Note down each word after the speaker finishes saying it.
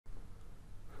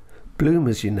BLOOOM,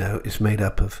 as you know, is made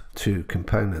up of two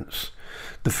components.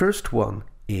 The first one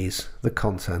is the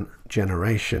content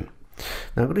generation.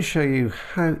 Now I'm going to show you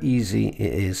how easy it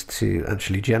is to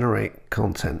actually generate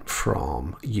content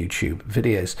from YouTube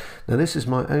videos. Now this is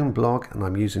my own blog and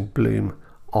I'm using BLOOOM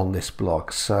on this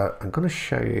blog. So I'm going to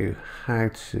show you how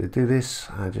to do this.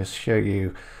 I'll just show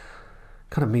you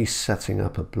kind of me setting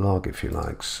up a blog, if you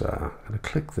like. So I'm going to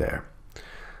click there.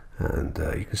 And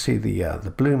you can see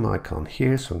the BLOOOM icon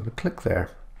here, so I'm going to click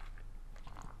there.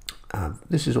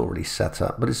 This is already set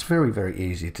up, but it's very, very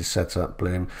easy to set up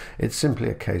BLOOOM. It's simply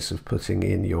a case of putting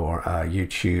in your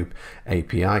YouTube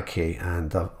API key,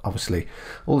 and obviously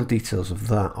all the details of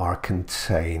that are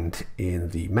contained in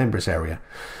the members area.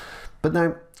 But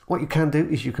now what you can do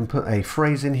is you can put a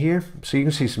phrase in here. So you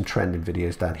can see some trending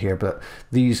videos down here, but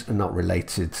these are not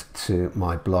related to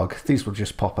my blog. These will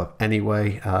just pop up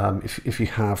anyway. If you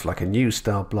have like a news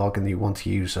style blog and you want to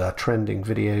use trending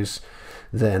videos,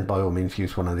 then by all means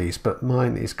use one of these. But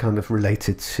mine is kind of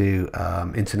related to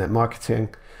internet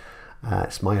marketing.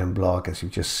 It's my own blog, as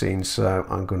you've just seen. So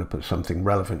I'm going to put something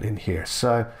relevant in here.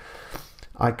 So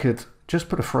I could just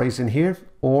put a phrase in here,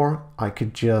 or I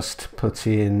could just put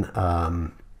in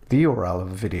the URL of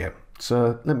a video.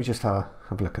 So let me just have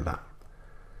a look at that.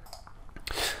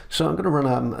 So I'm going to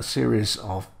run a series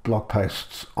of blog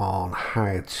posts on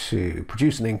how to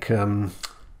produce an income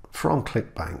from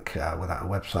ClickBank without a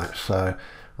website. So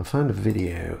I found a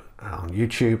video on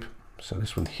YouTube, so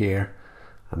this one here,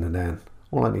 and then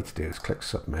all I need to do is click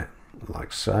submit,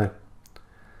 like so.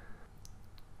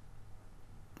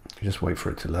 Just wait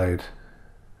for it to load.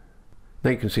 Now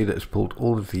you can see that it's pulled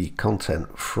all of the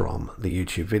content from the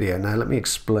YouTube video. Now let me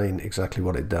explain exactly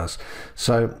what it does.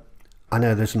 So I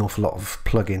know there's an awful lot of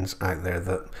plugins out there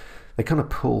that they kind of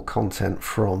pull content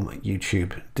from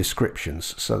YouTube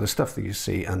descriptions. So the stuff that you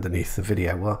see underneath the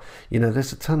video, well, you know,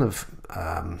 there's a ton of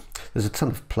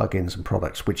plugins and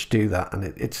products which do that, and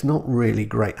it's not really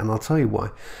great. And I'll tell you why.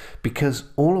 Because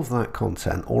all of that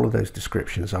content, all of those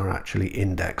descriptions are actually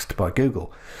indexed by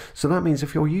Google. So that means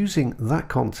if you're using that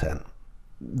content,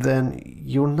 then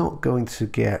you're not going to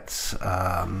get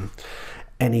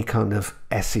any kind of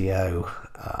SEO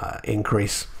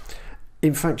increase.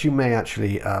 In fact, you may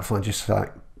actually find yourself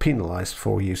penalized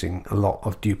for using a lot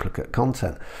of duplicate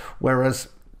content. Whereas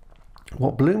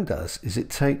what BLOOOM does is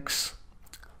it takes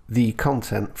the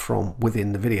content from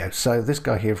within the video. So this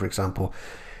guy here, for example,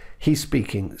 he's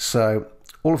speaking, so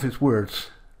all of his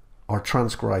words are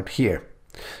transcribed here.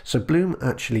 So BLOOOM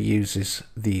actually uses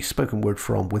the spoken word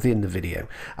from within the video,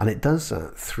 and it does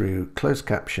that through closed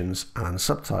captions and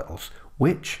subtitles,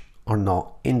 which are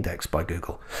not indexed by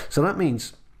Google. So that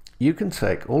means you can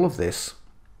take all of this.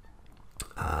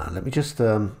 Let me just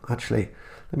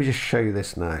show you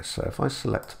this now. So if I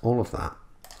select all of that,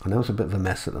 I know it's a bit of a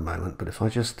mess at the moment, but if I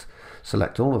just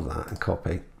select all of that and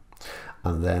copy,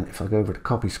 and then if I go over to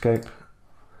Copyscape,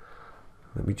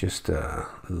 let me just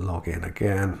log in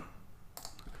again.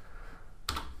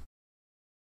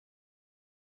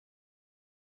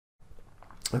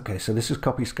 Okay, so this is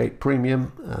Copyscape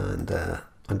Premium, and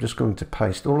I'm just going to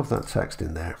paste all of that text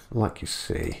in there, like you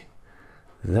see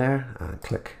there, and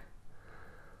click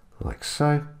like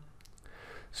so.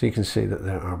 So you can see that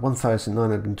there are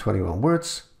 1,921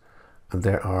 words, and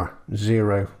there are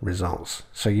 0 results.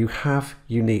 So you have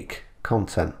unique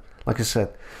content. Like I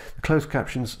said, the closed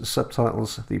captions, the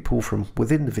subtitles that you pull from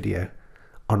within the video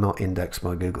are not indexed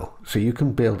by Google. So you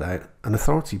can build out an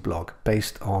authority blog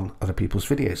based on other people's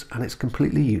videos, and it's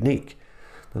completely unique.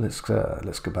 Now let's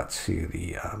go back to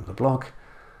the blog.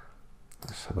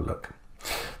 Let's have a look.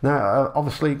 Now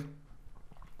obviously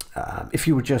if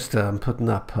you were just putting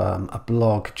up a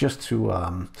blog just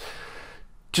to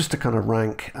kind of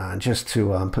rank and just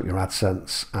to put your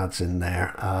AdSense ads in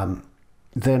there,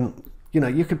 then you know,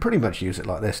 you could pretty much use it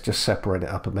like this, just separate it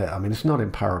up a bit. I mean, it's not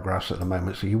in paragraphs at the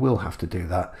moment, so you will have to do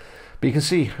that. But you can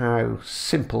see how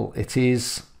simple it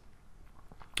is.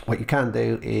 What you can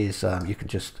do is you can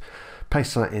just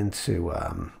paste that into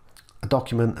a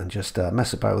document and just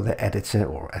mess about with it, edit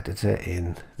it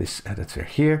in this editor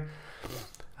here.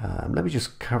 Let me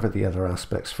just cover the other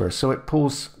aspects first. So it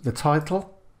pulls the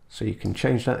title, so you can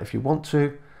change that if you want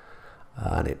to.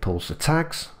 And it pulls the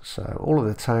tags, so all of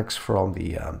the tags from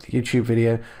the YouTube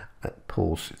video. It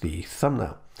pulls the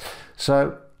thumbnail.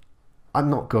 So I'm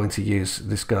not going to use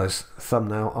this guy's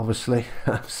thumbnail, obviously.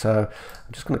 So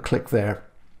I'm just going to click there.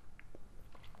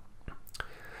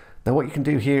 Now what you can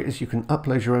do here is you can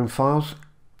upload your own files.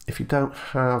 If you don't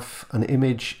have an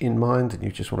image in mind and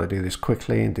you just want to do this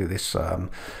quickly and do this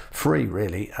free,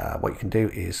 really, what you can do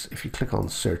is if you click on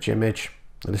search image,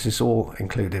 and this is all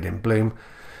included in BLOOOM,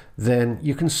 then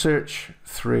you can search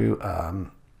through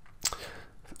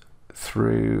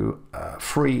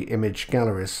free image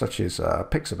galleries such as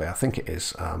Pixabay, I think it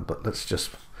is, but let's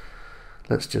just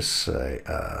say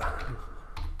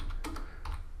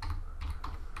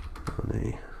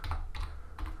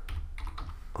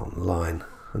online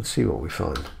and see what we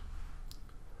find.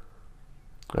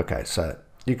 Okay, so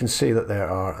you can see that there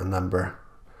are a number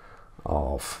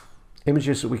of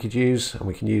images that we could use, and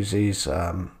we can use these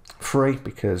free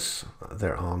because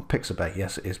they're on Pixabay.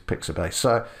 Yes, it is Pixabay.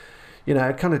 So, you know,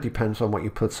 it kind of depends on what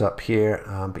you put up here,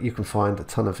 but you can find a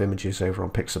ton of images over on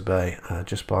Pixabay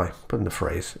just by putting the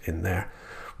phrase in there.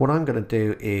 What I'm going to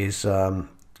do is I'm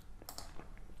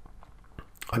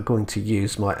going to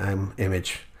use my own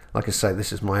image. Like I say,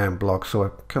 this is my own blog, so I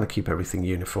kind of keep everything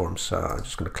uniform. So I'm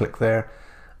just going to click there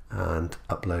and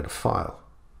upload a file.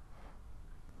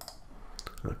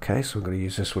 Okay, so I'm going to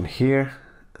use this one here,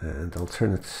 and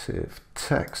alternative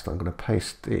text. I'm going to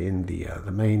paste in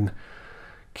the main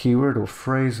keyword or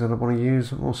phrase that I want to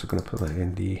use. I'm also going to put that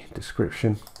in the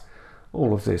description.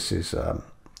 All of this is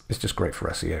just great for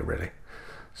SEO, really.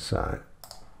 So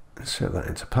insert that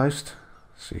into post,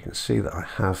 so you can see that I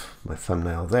have my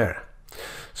thumbnail there.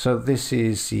 So this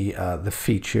is the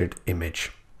featured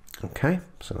image. Okay,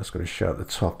 so that's going to show at the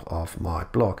top of my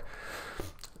blog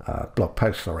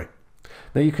post. Sorry.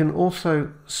 Now you can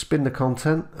also spin the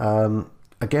content.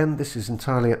 Again, this is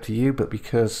entirely up to you, but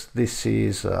because this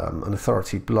is an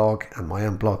authority blog and my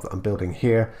own blog that I'm building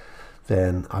here,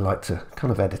 then I like to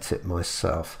kind of edit it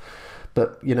myself.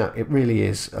 But you know, it really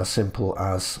is as simple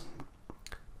as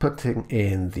putting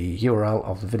in the URL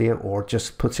of the video, or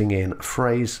just putting in a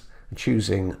phrase and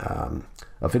choosing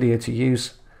a video to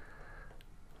use,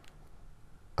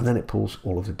 and then it pulls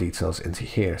all of the details into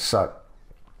here. So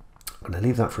I'm going to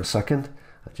leave that for a second.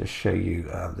 I'll just show you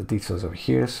the details over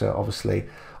here. So obviously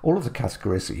all of the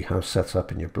categories that you have set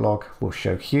up in your blog will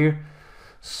show here.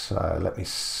 So let me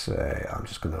say,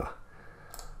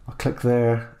 I'll click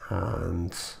there,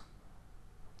 and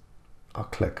I'll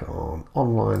click on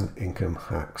online income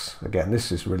hacks. Again,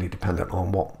 this is really dependent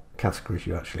on what categories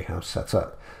you actually have set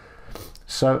up.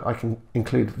 So I can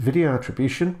include video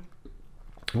attribution.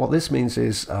 What this means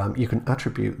is you can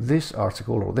attribute this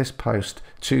article or this post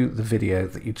to the video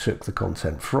that you took the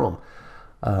content from.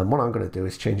 What I'm going to do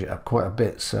is change it up quite a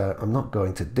bit, so I'm not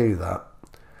going to do that.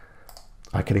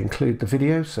 I can include the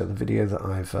video, so the video that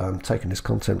I've taken this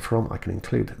content from, I can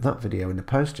include that video in the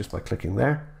post just by clicking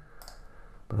there,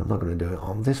 but I'm not going to do it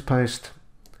on this post.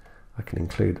 I can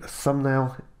include a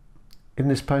thumbnail in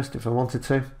this post if I wanted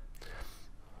to,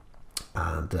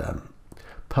 and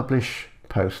publish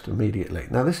post immediately.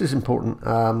 Now this is important.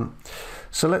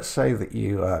 So let's say that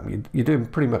you're doing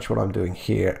pretty much what I'm doing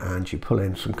here, and you pull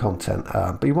in some content,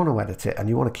 but you want to edit it and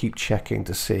you want to keep checking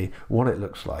to see what it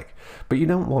looks like, but you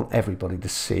don't want everybody to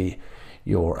see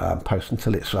your post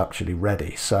until it's actually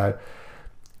ready. So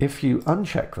if you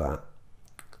uncheck that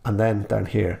and then down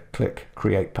here click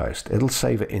create post, it'll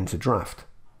save it into draft.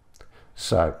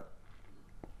 So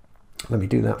let me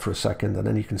do that for a second, and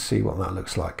then you can see what that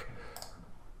looks like.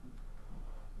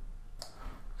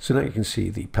 So now you can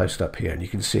see the post up here, and you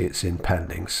can see it's in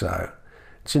pending. So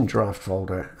it's in draft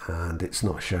folder and it's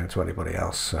not shown to anybody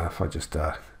else. So if I just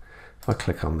if I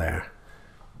click on there,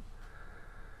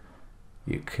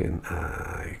 you can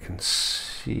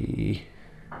see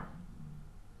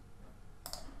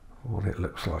what it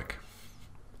looks like.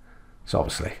 So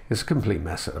obviously it's a complete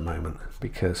mess at the moment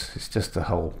because it's just a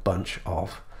whole bunch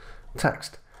of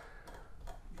text.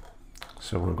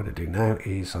 So what I'm going to do now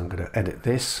is I'm going to edit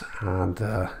this and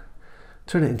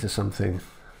turn it into something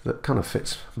that kind of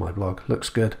fits my blog, looks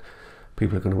good,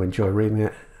 people are going to enjoy reading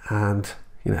it, and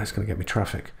you know, it's going to get me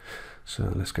traffic.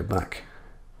 So let's go back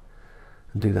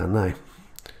and do that now.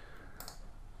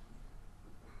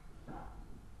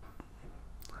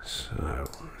 So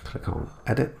click on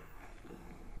edit.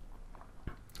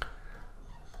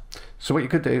 So what you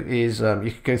could do is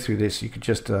you could go through this, you could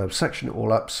just section it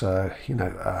all up. So, you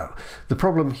know, the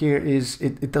problem here is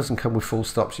it doesn't come with full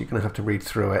stops. You're going to have to read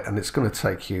through it, and it's going to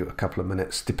take you a couple of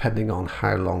minutes depending on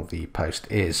how long the post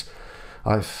is.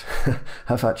 I've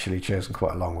actually chosen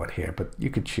quite a long one here, but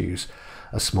you could choose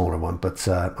a smaller one. But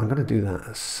I'm going to do that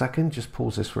a second. Just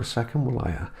pause this for a second while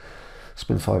I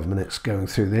spend 5 minutes going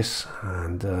through this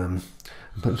and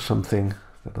put something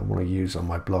that I want to use on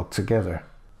my blog together.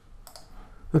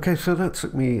 Okay, so that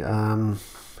took me,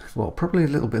 well, probably a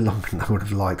little bit longer than I would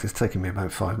have liked. It's taken me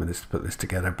about 5 minutes to put this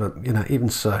together, but you know, even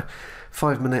so,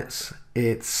 5 minutes,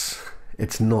 it's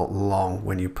not long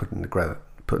when you're putting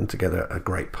together a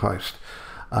great post.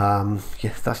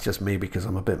 Yeah, that's just me because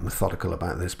I'm a bit methodical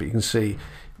about this, but you can see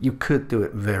you could do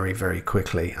it very, very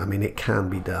quickly. I mean, it can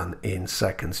be done in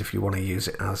seconds if you want to use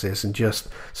it as is and just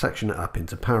section it up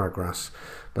into paragraphs.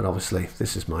 But obviously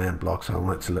this is my end blog, so I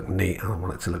want it to look neat and I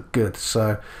want it to look good.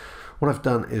 So what I've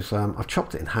done is I've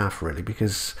chopped it in half really,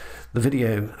 because the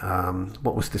video,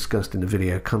 what was discussed in the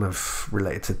video kind of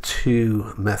related to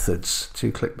two methods,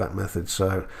 two clickback methods.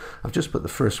 So I've just put the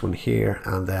first one here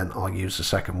and then I'll use the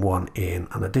second one in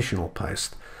an additional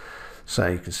post. So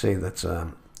you can see that I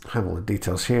have all the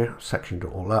details here, sectioned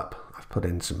it all up. I've put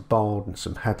in some bold and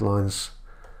some headlines,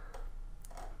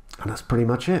 and that's pretty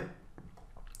much it.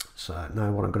 So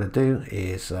now what I'm going to do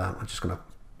is I'm just going to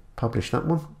publish that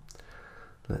one.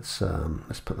 Let's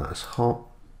put that as hot,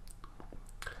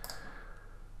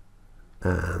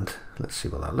 and let's see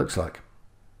what that looks like.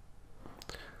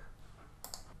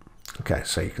 Okay,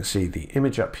 so you can see the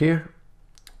image up here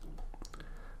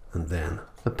and then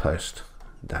the post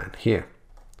down here.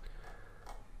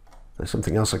 Now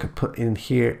something else I could put in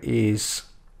here is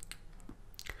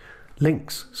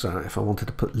links. So if I wanted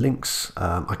to put links,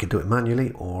 I could do it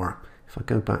manually, or if I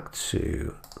go back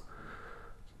to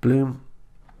BLOOOM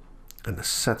and the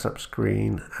setup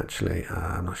screen, actually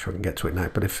I'm not sure I can get to it now,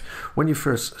 but when you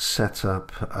first set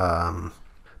up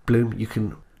BLOOOM, you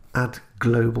can add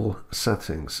global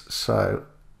settings. So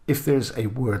if there's a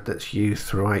word that's used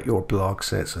throughout your blog,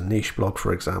 say it's a niche blog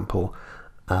for example,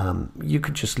 you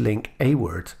could just link a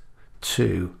word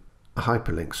to a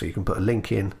hyperlink. So you can put a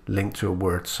link in, link to a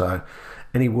word, so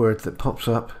any word that pops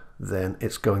up, then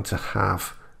it's going to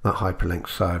have that hyperlink,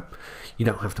 so you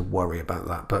don't have to worry about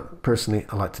that. But personally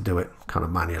I like to do it kind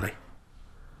of manually.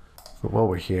 But while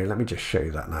we're here, let me just show you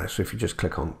that now. So if you just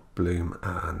click on BLOOOM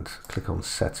and click on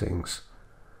settings,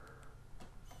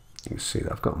 you can see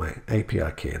that I've got my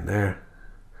API key in there.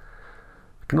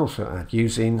 I can also add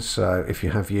using, so if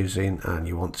you have using and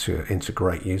you want to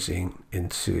integrate using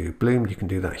into BLOOOM, you can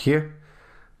do that here.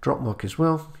 Dropmark as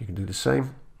well, you can do the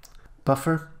same.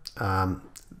 Buffer,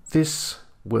 this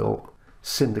will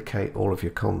syndicate all of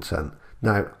your content.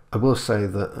 Now I will say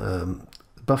that the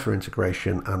buffer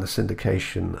integration and the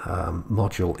syndication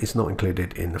module is not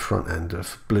included in the front end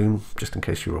of BLOOOM, just in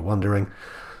case you were wondering.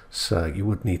 So you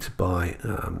would need to buy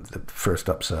the first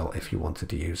upsell if you wanted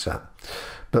to use that.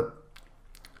 But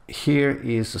here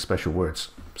is the special words.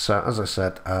 So as I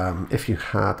said, if you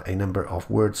had a number of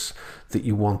words that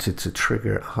you wanted to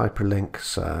trigger a hyperlink,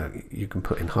 so you can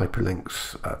put in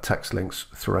hyperlinks, text links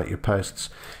throughout your posts,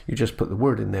 you just put the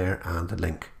word in there and the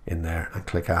link in there and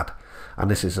click add.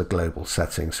 And this is a global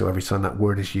setting, so every time that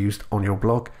word is used on your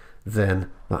blog,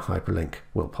 then that hyperlink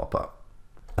will pop up.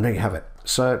 And there you have it.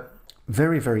 So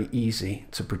very, very easy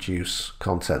to produce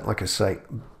content. Like I say,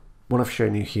 what I've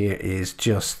shown you here is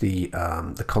just the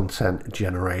content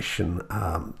generation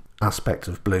aspect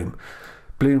of BLOOOM.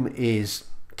 BLOOOM is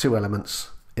two elements.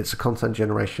 It's a content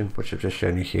generation, which I've just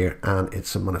shown you here, and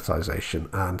it's a monetization.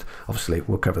 And obviously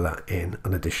we'll cover that in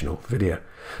an additional video.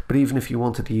 But even if you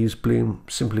wanted to use BLOOOM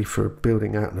simply for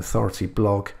building out an authority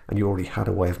blog and you already had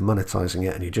a way of monetizing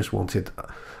it and you just wanted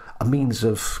a means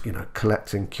of, you know,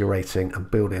 collecting, curating and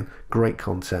building great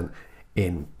content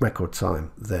in record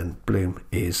time, then BLOOOM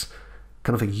is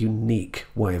kind of a unique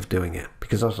way of doing it,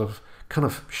 because as I've kind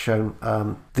of shown,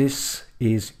 this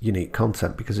is unique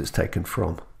content because it's taken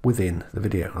from within the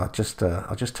video. I'll just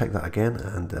take that again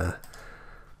and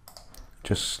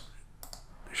just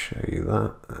show you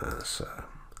that. So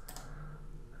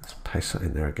let's paste that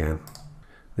in there again.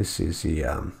 This is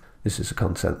the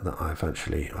content that I've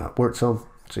actually worked on.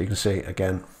 So you can see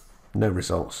again, no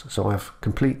results. So I have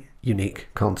complete unique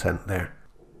content there,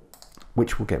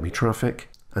 which will get me traffic,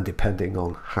 and depending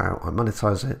on how I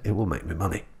monetize it, it will make me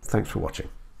money. Thanks for watching.